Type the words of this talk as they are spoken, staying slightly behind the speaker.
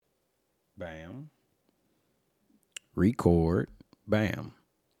Bam. Record. Bam.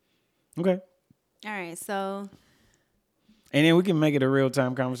 Okay. All right, so And then we can make it a real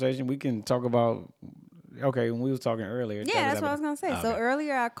time conversation. We can talk about when we was talking earlier. yeah, that's what I was gonna say. So Okay.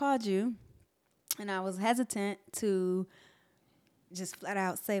 earlier I called you, and I was hesitant to just flat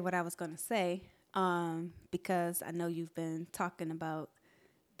out say what I was gonna say, because I know you've been talking about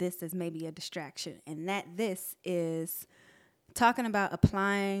this as maybe a distraction, and that this is talking about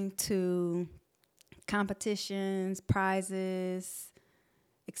applying to competitions, prizes,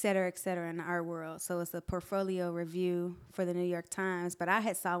 et cetera, in our world. So it's a portfolio review for the New York Times, but I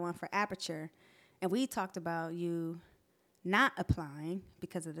had saw one for Aperture, and we talked about you not applying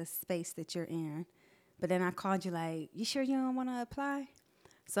because of the space that you're in. But then I called you like, you sure you don't want to apply?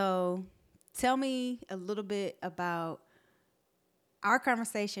 So tell me a little bit about our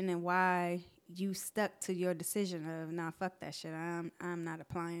conversation and why you stuck to your decision of nah, fuck that shit. I'm not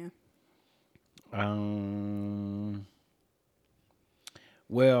applying. Um.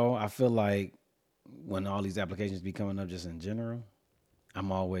 Well, I feel like when all these applications be coming up, just in general,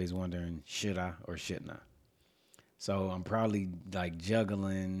 I'm always wondering, should I or shouldn't I? So I'm probably like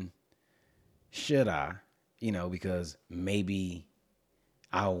juggling, should I? Because maybe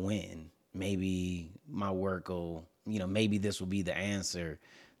I'll win. Maybe my work will, maybe this will be the answer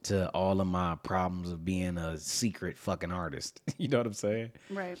to all of my problems of being a secret fucking artist. You know what I'm saying?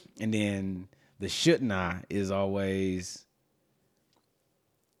 Right. And then the shouldn't I is always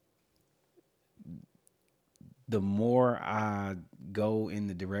the more I go in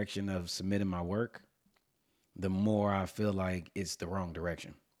the direction of submitting my work, the more I feel like it's the wrong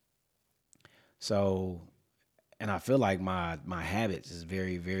direction. So, and I feel like my habits is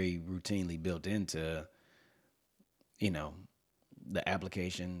very, very routinely built into, you know, the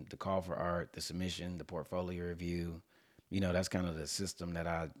application, the call for art, the submission, the portfolio review. That's kind of the system that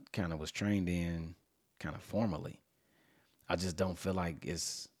I kind of was trained in kind of formally. I just don't feel like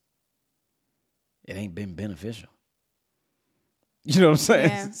it ain't been beneficial. You know what I'm Yeah.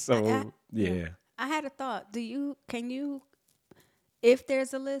 saying? I, So, yeah. yeah. I had a thought. Can you, if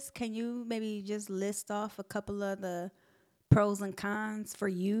there's a list, can you maybe just list off a couple of the pros and cons for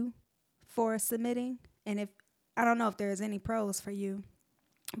you for submitting? And if, I don't know if there's any pros for you,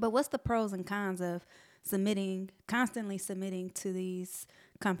 but what's the pros and cons of constantly submitting to these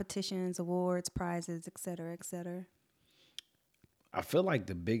competitions, awards, prizes, et cetera, et cetera? I feel like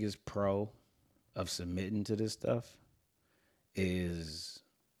the biggest pro of submitting to this stuff is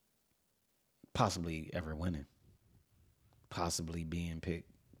possibly ever winning, possibly being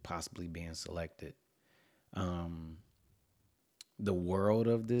picked, possibly being selected. Um, the world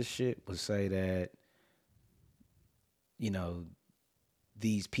of this shit would say that, you know,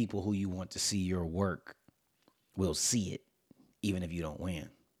 these people who you want to see your work will see it, even if you don't win.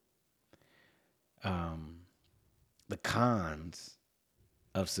 Um, the cons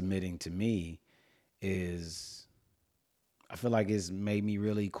of submitting to me is I feel like it's made me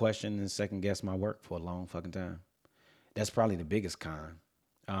really question and second guess my work for a long fucking time. That's probably the biggest con.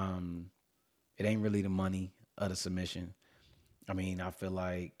 Um, it ain't really the money of the submission. I mean, I feel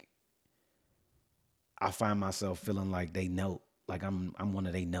like I find myself feeling like they note, like I'm one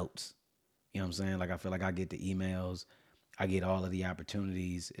of they notes. You know what I'm saying? Like I feel like I get the emails, I get all of the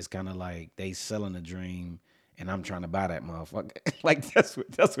opportunities. It's kind of like they selling a dream, and I'm trying to buy that motherfucker. Like that's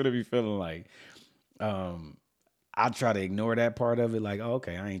what it be feeling like. Um, I try to ignore that part of it. Like, oh,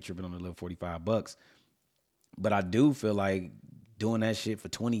 okay, I ain't tripping on the little $45, but I do feel like doing that shit for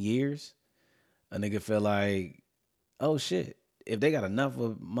 20 years. A nigga feel like, oh shit, if they got enough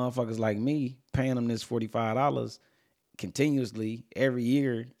of motherfuckers like me paying them this $45 continuously every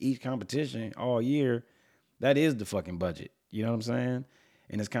year, each competition all year, that is the fucking budget. You know what I'm saying?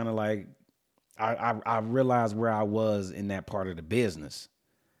 And it's kind of like I realized where I was in that part of the business.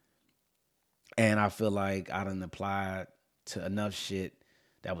 And I feel like I done applied to enough shit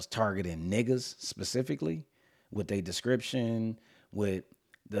that was targeting niggas specifically with their description, with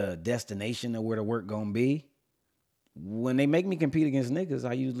the destination of where the work gonna be. When they make me compete against niggas,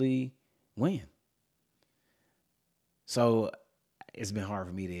 I usually win. So it's been hard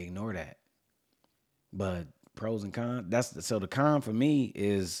for me to ignore that. But pros and cons, so the con for me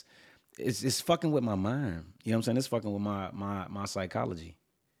is it's fucking with my mind. You know what I'm saying? It's fucking with my psychology.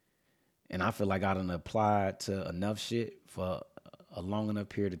 And I feel like I done applied to enough shit for a long enough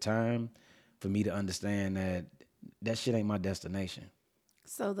period of time for me to understand that that shit ain't my destination.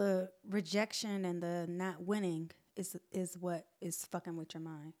 So the rejection and the not winning is what is fucking with your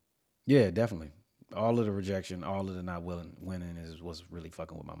mind. Yeah, definitely. All of the rejection, all of the not willing winning is what's really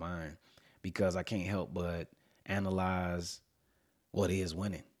fucking with my mind because I can't help but analyze what is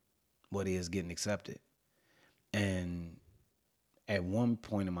winning. what is getting accepted. And at one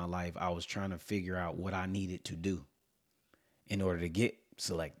point in my life, I was trying to figure out what I needed to do in order to get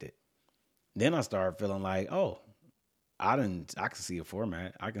selected. Then I started feeling like, oh, I can see a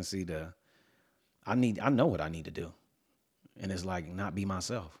format. I can see I know what I need to do. And it's like not be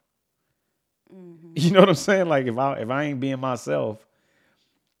myself. You know what I'm saying? Like if I ain't being myself,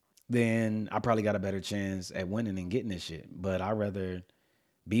 then I probably got a better chance at winning and getting this shit. But I'd rather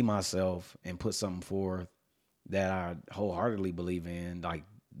be myself and put something forth that I wholeheartedly believe in, like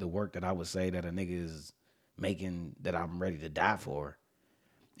the work that I would say that a nigga is making that I'm ready to die for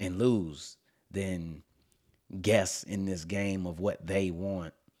and lose, than guess in this game of what they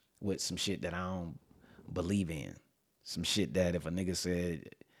want with some shit that I don't believe in. Some shit that if a nigga said,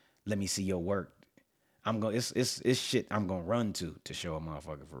 "Let me see your work," it's shit I'm gonna run to show a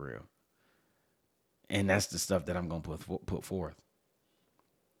motherfucker for real. And that's the stuff that I'm gonna put forth.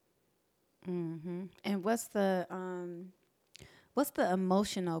 And what's the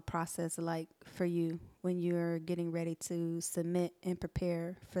emotional process like for you when you're getting ready to submit and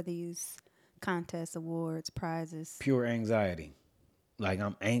prepare for these contests, awards, prizes? Pure anxiety. Like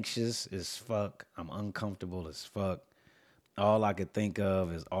I'm anxious as fuck. I'm uncomfortable as fuck. All I could think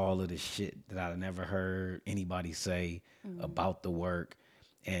of is all of the shit that I never heard anybody say about the work,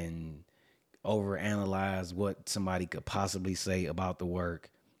 and overanalyze what somebody could possibly say about the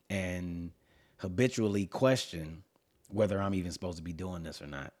work, and habitually question whether I'm even supposed to be doing this or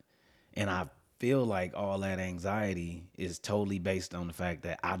not. And I feel like all that anxiety is totally based on the fact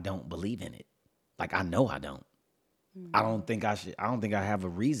that I don't believe in it. Like I know I don't. I don't think I should. I don't think I have a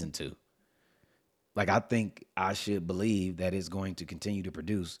reason to. Like I think I should believe that it's going to continue to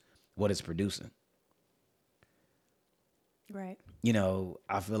produce what it's producing. Right.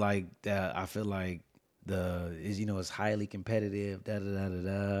 I feel like that. I feel like it's highly competitive. Da da da da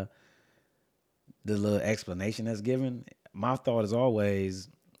da. The little explanation that's given. My thought is always,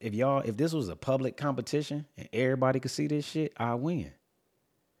 if this was a public competition and everybody could see this shit, I win.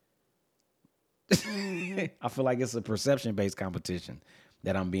 I feel like it's a perception based competition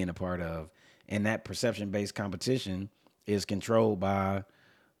that I'm being a part of, and that perception based competition is controlled by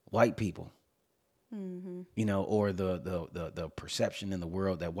white people. Or the perception in the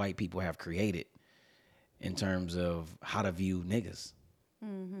world that white people have created in terms of how to view niggas.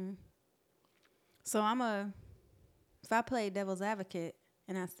 So if I play devil's advocate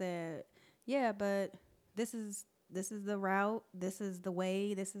and I said, yeah, but this is the route, this is the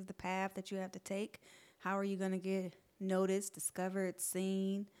way, this is the path that you have to take. How are you going to get noticed, discovered,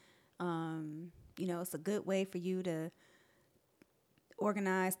 seen? It's a good way for you to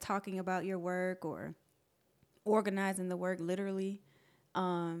organize talking about your work or organizing the work literally.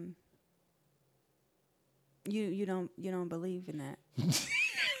 You don't believe in that.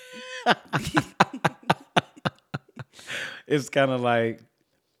 It's kind of like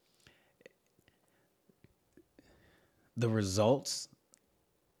the results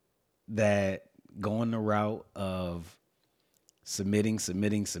that going the route of submitting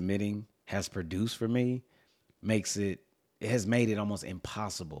has produced for me it has made it almost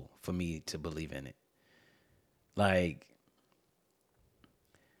impossible for me to believe in it. Like,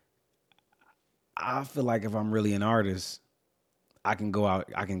 I feel like if I'm really an artist, I can go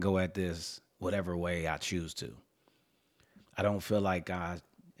at this whatever way I choose to. I don't feel like I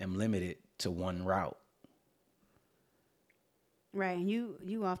am limited to one route. Right. And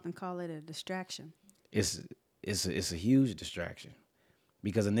you often call it a distraction. It's it's a huge distraction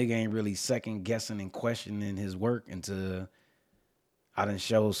because a nigga ain't really second guessing and questioning his work until I done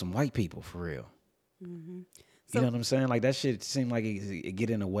show some white people for real. You know So what I'm saying? Like that shit seemed like it get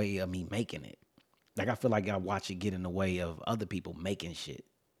in the way of me making it. Like I feel like I watch it get in the way of other people making shit.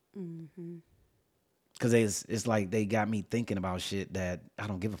 Cause it's like they got me thinking about shit that I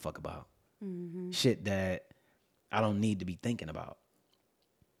don't give a fuck about. Shit that I don't need to be thinking about.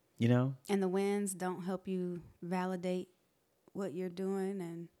 You know? and the wins don't help you validate what you're doing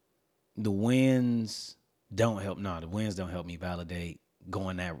and The wins don't help. No, the wins don't help me validate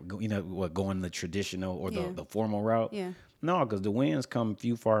going the traditional or yeah. the formal route. Yeah. No, because the wins come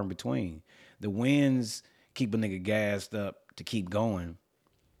few far in between. The wins keep a nigga gassed up to keep going,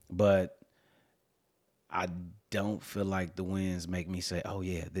 but I don't feel like the wins make me say, "Oh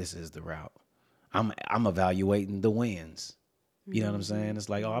yeah, this is the route." I'm evaluating the wins. You know what I'm saying? It's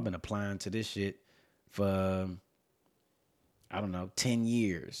like, oh, I've been applying to this shit for I don't know 10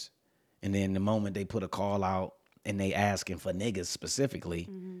 years, and then the moment they put a call out and they asking for niggas specifically,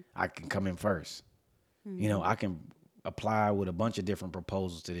 I can come in first. I can apply with a bunch of different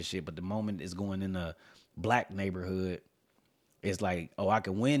proposals to this shit, but the moment it's going in a black neighborhood It's like, oh, I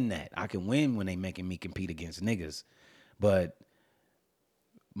can win that. I can win when they making me compete against niggas. But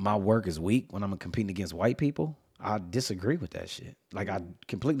my work is weak when I'm competing against white people. I disagree with that shit. Like, I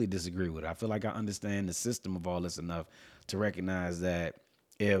completely disagree with it. I feel like I understand the system of all this enough to recognize that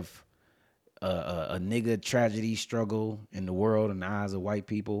if a nigga tragedy struggle in the world in the eyes of white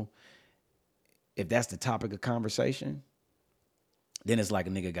people, if that's the topic of conversation, then it's like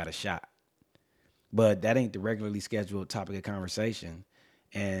a nigga got a shot. But that ain't the regularly scheduled topic of conversation.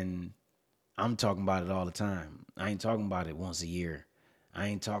 And I'm talking about it all the time. I ain't talking about it once a year. I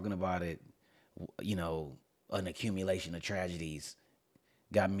ain't talking about it, you know, an accumulation of tragedies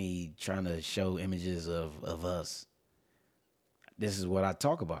got me trying to show images of us. This is what I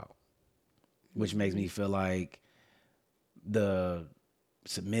talk about, which makes me feel like the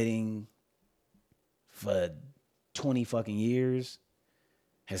submitting for 20 fucking years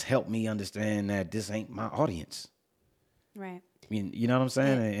has helped me understand that this ain't my audience. Right. I mean, you know what I'm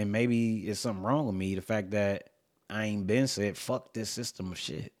saying? And, And maybe it's something wrong with me. The fact that I ain't been said, fuck this system of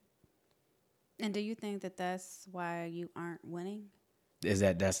shit. and do you think that that's why you aren't winning? Is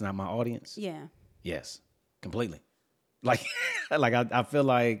that's not my audience? Yeah. Yes, completely. Like, like I feel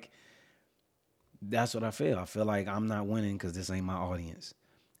like that's what I feel. I feel like I'm not winning because this ain't my audience.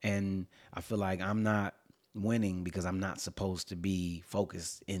 And I feel like I'm not winning because I'm not supposed to be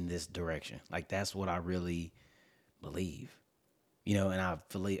focused in this direction. Like, that's what I really believe. You know, and I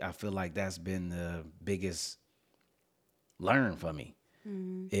feel like that's been the biggest learn for me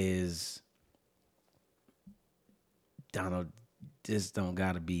is Donald, this don't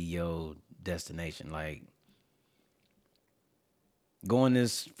gotta be your destination. Like, going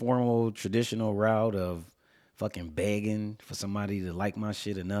this formal traditional route of fucking begging for somebody to like my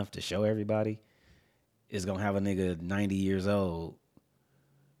shit enough to show everybody is gonna have a nigga 90 years old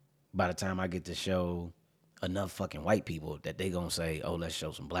by the time I get to show enough fucking white people that they gonna say, oh, let's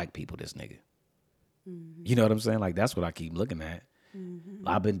show some black people this nigga. You know what I'm saying? Like, that's what I keep looking at.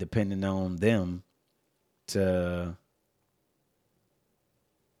 I've been depending on them to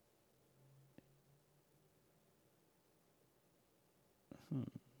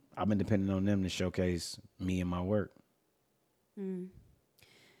I've been depending on them to showcase me and my work. And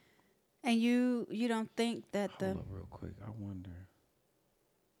you don't think that Hold the up real quick. I wonder.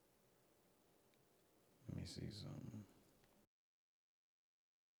 Let me see something.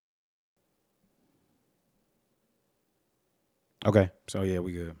 Okay. So yeah,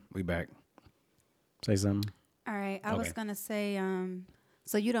 we good. We back. Say something. all right, I was Okay. gonna say,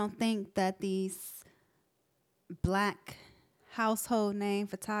 so you don't think that these black household name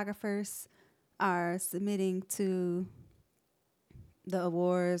photographers are submitting to the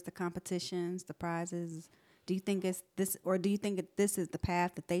awards, the competitions, the prizes? Do you think it's this, or do you think this is the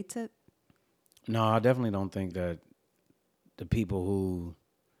path that they took? No, I definitely don't think that the people who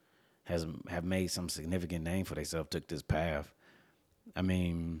have made some significant name for themselves took this path. I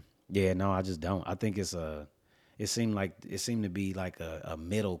mean, yeah, no, I just don't. I think it seemed to be like a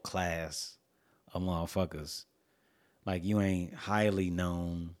middle class of motherfuckers. Like, you ain't highly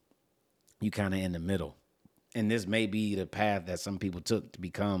known, you kind of in the middle. And this may be the path that some people took to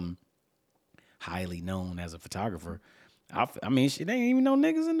become highly known as a photographer. I mean, shit, they ain't even no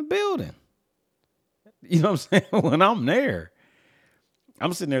niggas in the building. You know what I'm saying? When I'm there,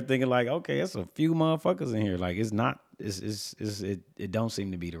 I'm sitting there thinking like, okay, that's a few motherfuckers in here. Like, it's not, it don't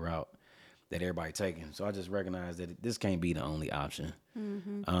seem to be the route that everybody taking. So I just recognize that this can't be the only option.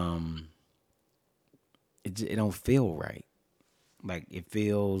 Um, it don't feel right. Like, it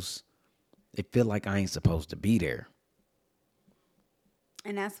feel like I ain't supposed to be there.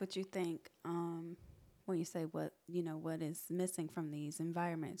 And that's what you think, when you say what is missing from these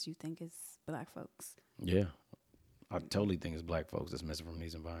environments. You think it's black folks. Yeah, I totally think it's black folks that's missing from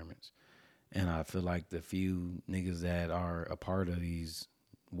these environments. And I feel like the few niggas that are a part of these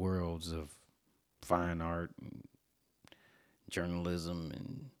worlds of fine art, and journalism,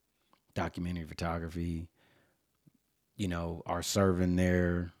 and documentary photography, you know, are serving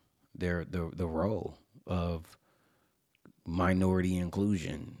the role of minority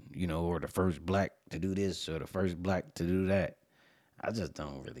inclusion, you know, or the first black to do this or the first black to do that. I just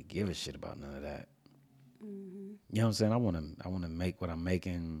don't really give a shit about none of that. You know what I'm saying? I wanna make what I'm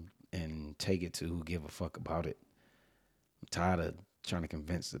making and take it to who give a fuck about it. I'm tired of trying to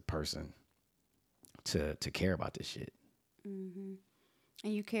convince the person to care about this shit. And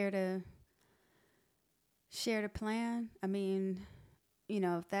you care to share the plan? I mean,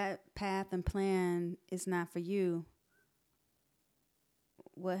 if that path and plan is not for you,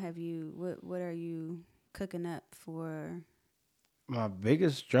 what are you cooking up for? My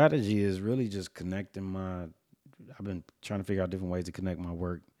biggest strategy is really just connecting my I've been trying to figure out different ways to connect my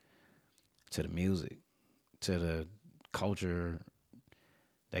work to the music, to the culture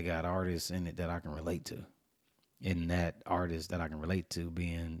that got artists in it that I can relate to. And that artist that I can relate to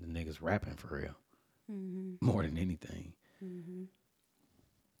being the niggas rapping for real, Mm-hmm. more than anything. Mm-hmm.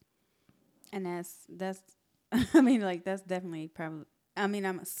 And that's I mean, like, that's definitely probably, I mean,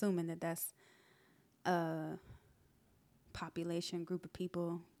 I'm assuming that that's a population group of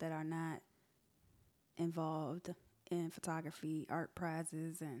people that are not involved in photography, art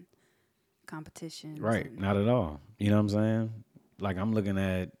prizes, and competitions, Right, and not at all. You know what I'm saying? Like I'm looking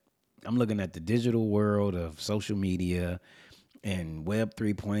at the digital world of social media and Web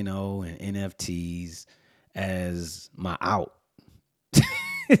 3.0 and NFTs as my out.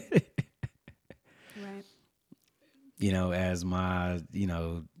 right. As my,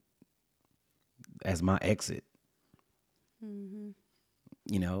 as my exit, Mm-hmm.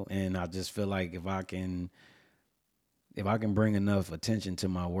 and I just feel like if I can bring enough attention to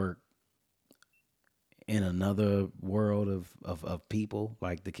my work in another world of people,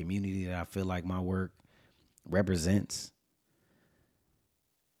 like the community that I feel like my work represents,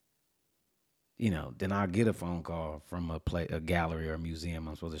 then I'll get a phone call from a gallery or a museum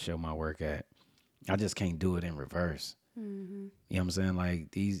I'm supposed to show my work at. I just can't do it in reverse. Mm-hmm. You know what I'm saying?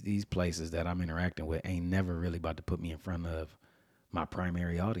 Like these places that I'm interacting with ain't never really about to put me in front of my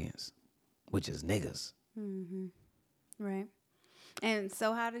primary audience, which is niggas. Mm-hmm. Right. And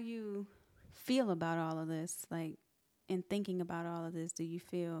so, how do you feel about all of this? Like, in thinking about all of this, do you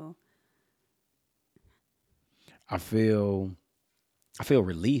feel? I feel I feel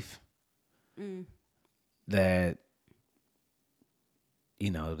relief Mm, that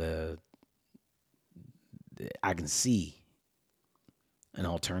I can see an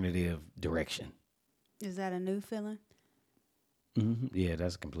alternative direction. is that a new feeling? Yeah,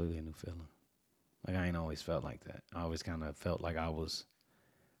 that's completely a new feeling. Like I ain't always felt like that. I always kind of felt like I was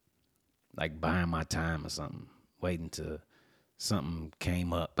like buying my time or something, waiting to something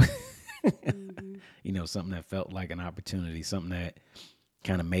came up. Mm-hmm. Something that felt like an opportunity, something that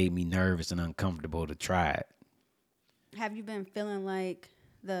kind of made me nervous and uncomfortable to try it. Have you been feeling like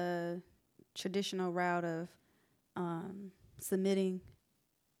the traditional route of submitting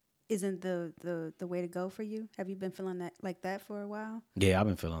isn't the way to go for you? Have you been feeling that like that for a while? Yeah, I've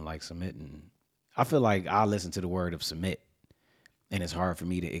been feeling like submitting. I feel like I listen to the word of submit, and it's hard for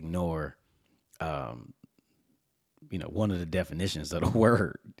me to ignore, um, one of the definitions of the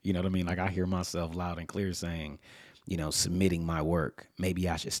word. You know what I mean? Like I hear myself loud and clear saying, submitting my work. Maybe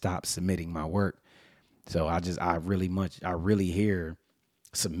I should stop submitting my work. So I really hear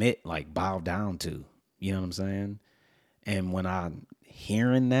submit like bow down to. You know what I'm saying? And when I'm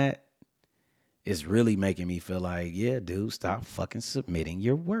hearing that, it's really making me feel like, yeah, dude, stop fucking submitting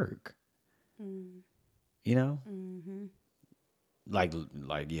your work. Mm. You know? Mm-hmm. Like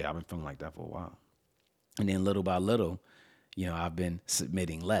yeah, I've been feeling like that for a while. And then little by little, I've been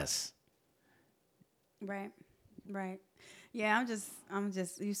submitting less. Right. Right. Yeah, I'm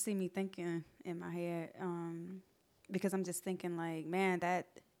just you see me thinking in my head because I'm just thinking like, man, that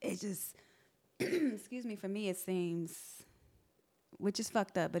it just excuse me, for me it seems, which is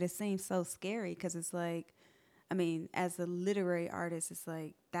fucked up, but it seems so scary because it's like, I mean, as a literary artist, it's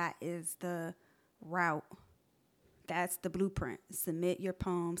like that is the route. That's the blueprint. Submit your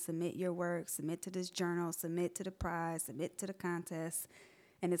poem, submit your work, submit to this journal, submit to the prize, submit to the contest.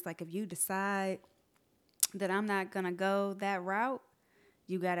 And it's like if you decide that I'm not gonna go that route,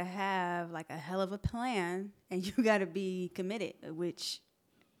 you gotta have like a hell of a plan and you gotta be committed, which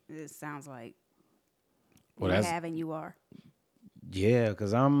it sounds like Well, you that's have and you are. yeah,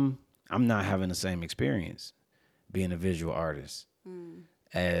 because I'm not having the same experience being a visual artist Mm.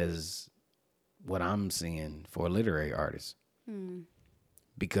 as what I'm seeing for a literary artist. Mm.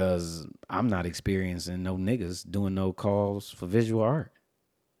 Because I'm not experiencing no niggas doing no calls for visual art.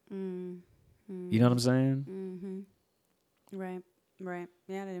 Mm. You know what Mm. I'm saying? Mm-hmm. Right. Right.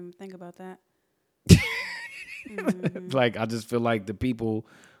 Yeah, I didn't even think about that. Mm-hmm. Like I just feel like the people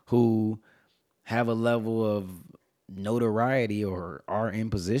who have a level of notoriety or are in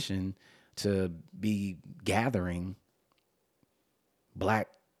position to be gathering black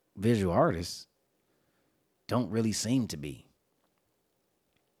visual artists don't really seem to be.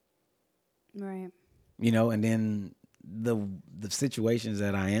 Right. And then the situations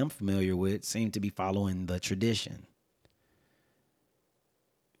that I am familiar with seem to be following the tradition.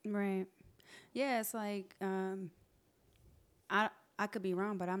 Right. Yeah, it's like I I could be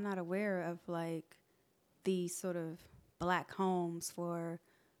wrong, but I'm not aware of like these sort of black homes for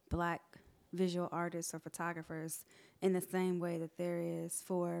black visual artists or photographers in the same way that there is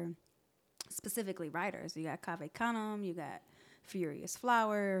for specifically writers. You got Cave Canem, you got Furious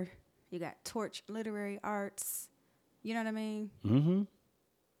Flower, you got Torch Literary Arts. You know what I mean? Mm-hmm.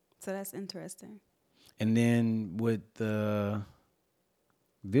 So that's interesting. And then with the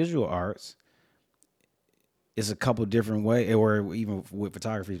visual arts, it's a couple different ways, or even with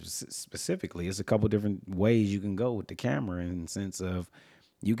photography specifically, it's a couple different ways you can go with the camera in the sense of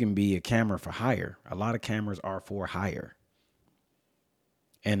you can be a camera for hire. A lot of cameras are for hire.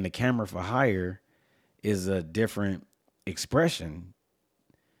 And the camera for hire is a different expression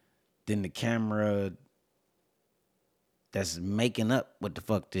than the camera that's making up what the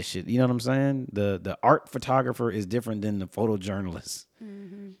fuck this shit. You know what I'm saying? The art photographer is different than the photojournalist.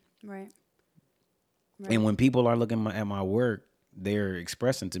 Mm-hmm. Right. And when people are looking at my work, they're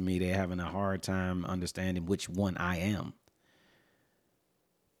expressing to me they're having a hard time understanding which one I am.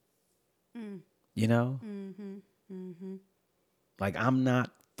 You know? Mm-hmm. Mm-hmm. Like, I'm not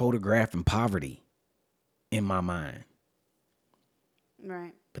photographing poverty in my mind.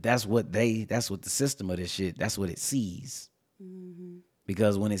 Right. But that's what the system of this shit, that's what it sees. Mm-hmm.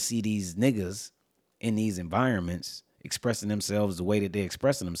 Because when it see these niggas in these environments expressing themselves the way that they're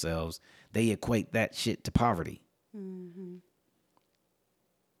expressing themselves, they equate that shit to poverty. Mm-hmm.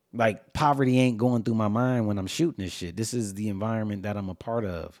 Like, poverty ain't going through my mind when I'm shooting this shit. This is the environment that I'm a part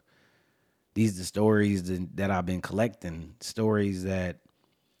of. These are the stories that I've been collecting, stories that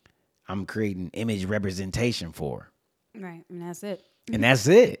I'm creating image representation for. Right. And that's it. And that's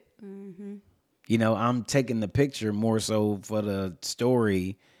it. Mm-hmm. You know, I'm taking the picture more so for the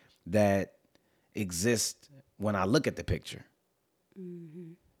story that exists when I look at the picture.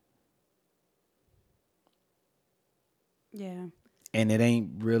 Mm-hmm. Yeah. And it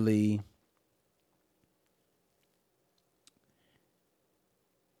ain't really,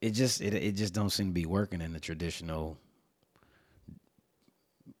 it just don't seem to be working in the traditional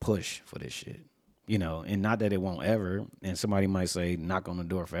push for this shit. You know, and not that it won't ever. And somebody might say knock on the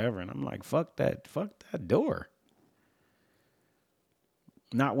door forever. And I'm like, fuck that door.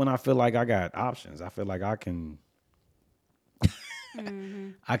 Not when I feel like I got options. I feel like I can Mm-hmm.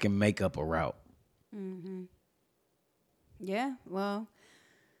 I can make up a route. Mm-hmm. Yeah. Well,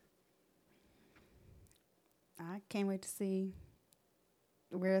 I can't wait to see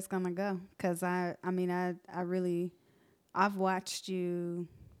where it's gonna go. Cause I really, I've watched you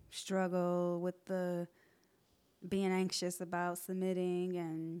struggle with the being anxious about submitting,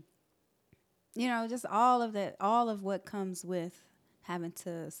 and just all of that, all of what comes with having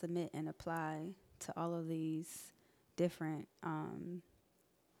to submit and apply to all of these different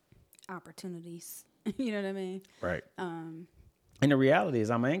opportunities. You know what I mean? Right. Um, And the reality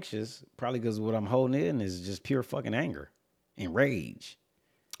is I'm anxious probably because what I'm holding in is just pure fucking anger and rage.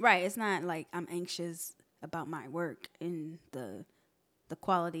 right. It's not like I'm anxious about my work and the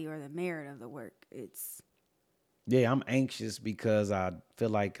quality or the merit of the work. It's Yeah, I'm anxious because I feel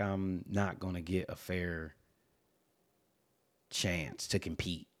like I'm not going to get a fair chance to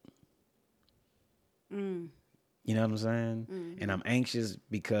compete. You know what I'm saying? mm-hmm. And I'm anxious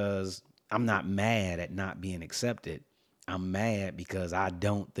because I'm not mad at not being accepted. I'm mad because I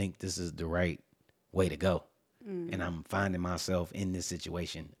don't think this is the right way to go. Mm-hmm. And I'm finding myself in this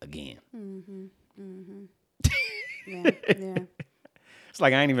situation again. Mm-hmm. Mm-hmm. Yeah. Yeah. It's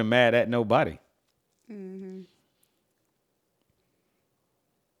like I ain't even mad at nobody. Mm-hmm.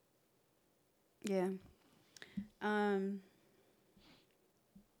 Yeah. Um.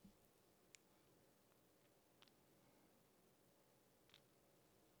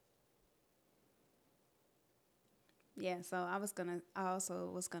 Yeah. So I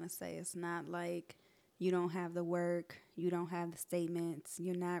also was gonna say it's not like you don't have the work, you don't have the statements,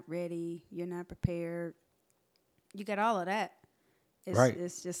 you're not ready, you're not prepared. You got all of that. Right.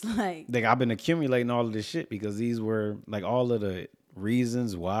 It's just like. Like I've been accumulating all of this shit because these were like all of the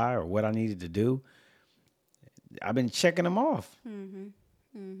reasons why or what I needed to do. I've been checking them off. Mm-hmm.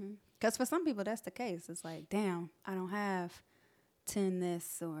 Mm-hmm. Because for some people that's the case. It's like, damn, I don't have 10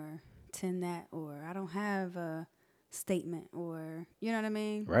 this or 10 that, or I don't have a statement, or you know what I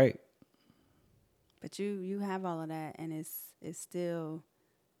mean. Right. But you have all of that, and it's still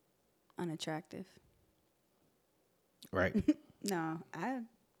unattractive. Right. No, I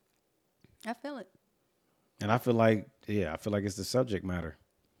feel it. And I feel like it's the subject matter.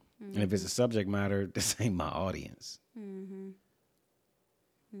 Mm-hmm. And if it's a subject matter, this ain't my audience. Mm-hmm.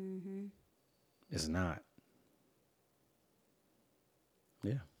 Mm-hmm. It's not.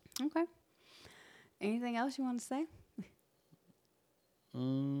 Yeah. Okay. Anything else you want to say?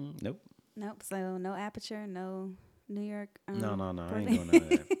 Nope. Nope. So no aperture, no New York. No, I ain't Brooklyn. doing none of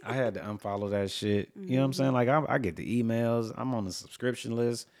that. I had to unfollow that shit. You know what I'm saying? Like I get the emails. I'm on the subscription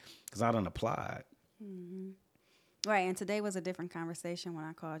list because I done applied. Right, and today was a different conversation when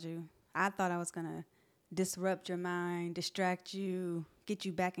I called you. I thought I was gonna disrupt your mind, distract you, get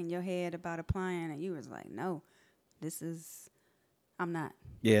you back in your head about applying, and you was like, "No, this is. I'm not."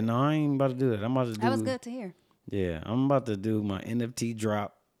 Yeah, no, I ain't about to do that. I'm about to That was do. good to hear. Yeah, I'm about to do my NFT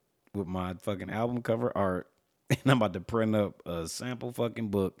drop with my fucking album cover art, and I'm about to print up a sample fucking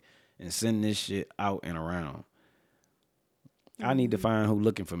book and send this shit out and around. I need to find who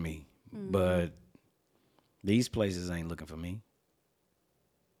looking for me, but these places ain't looking for me.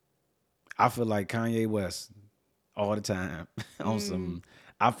 I feel like Kanye West all the time on some.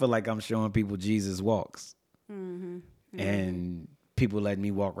 I feel like I'm showing people Jesus walks, and people letting me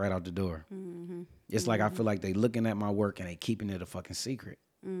walk right out the door. It's like I feel like they looking at my work and they keeping it a fucking secret.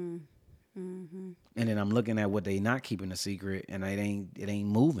 And then I'm looking at what they not keeping a secret, and it ain't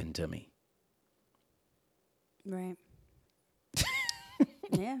moving to me. Right.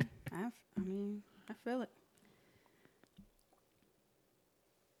 Yeah. I mean, I feel it.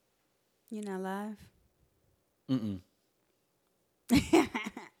 You're not live. Mm-mm.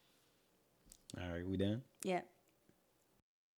 All right, we done? Yep.